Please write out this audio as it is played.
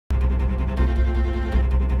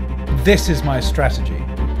This is my strategy.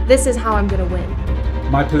 This is how I'm going to win.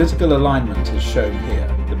 My political alignment is shown here.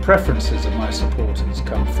 The preferences of my supporters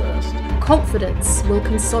come first. Confidence will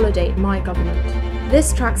consolidate my government.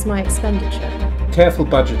 This tracks my expenditure. Careful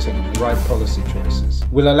budgeting and the right policy choices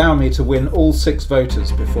will allow me to win all 6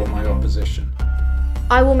 voters before my opposition.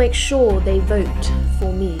 I will make sure they vote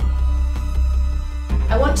for me.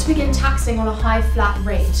 I want to begin taxing on a high flat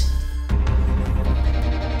rate.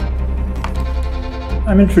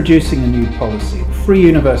 I'm introducing a new policy, free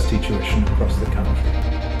university tuition across the country.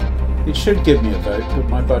 It should give me a vote, but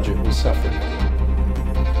my budget will suffer a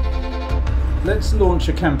little. Let's launch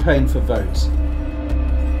a campaign for votes.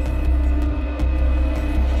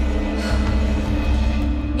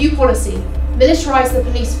 New policy. Militarise the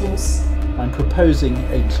police force. I'm proposing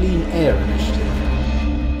a clean air initiative.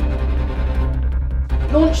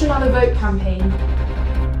 Launch another vote campaign.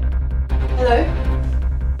 Hello?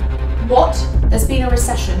 What? There's been a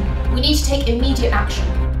recession. We need to take immediate action.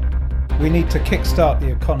 We need to kickstart the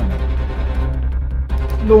economy.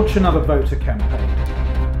 Launch another voter campaign.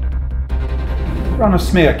 Run a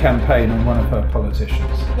smear campaign on one of her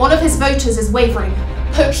politicians. One of his voters is wavering.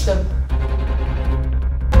 Poach them.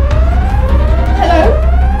 Hello?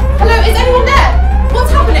 Hello, is anyone there?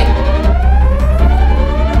 What's happening?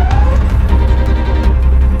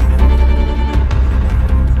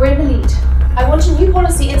 We're in the lead. I want a new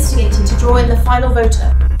policy instigated to draw in the final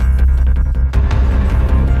voter.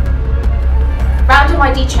 Random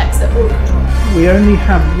ID checks at border control. We only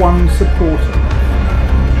have one supporter.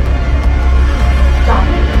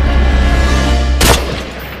 Done.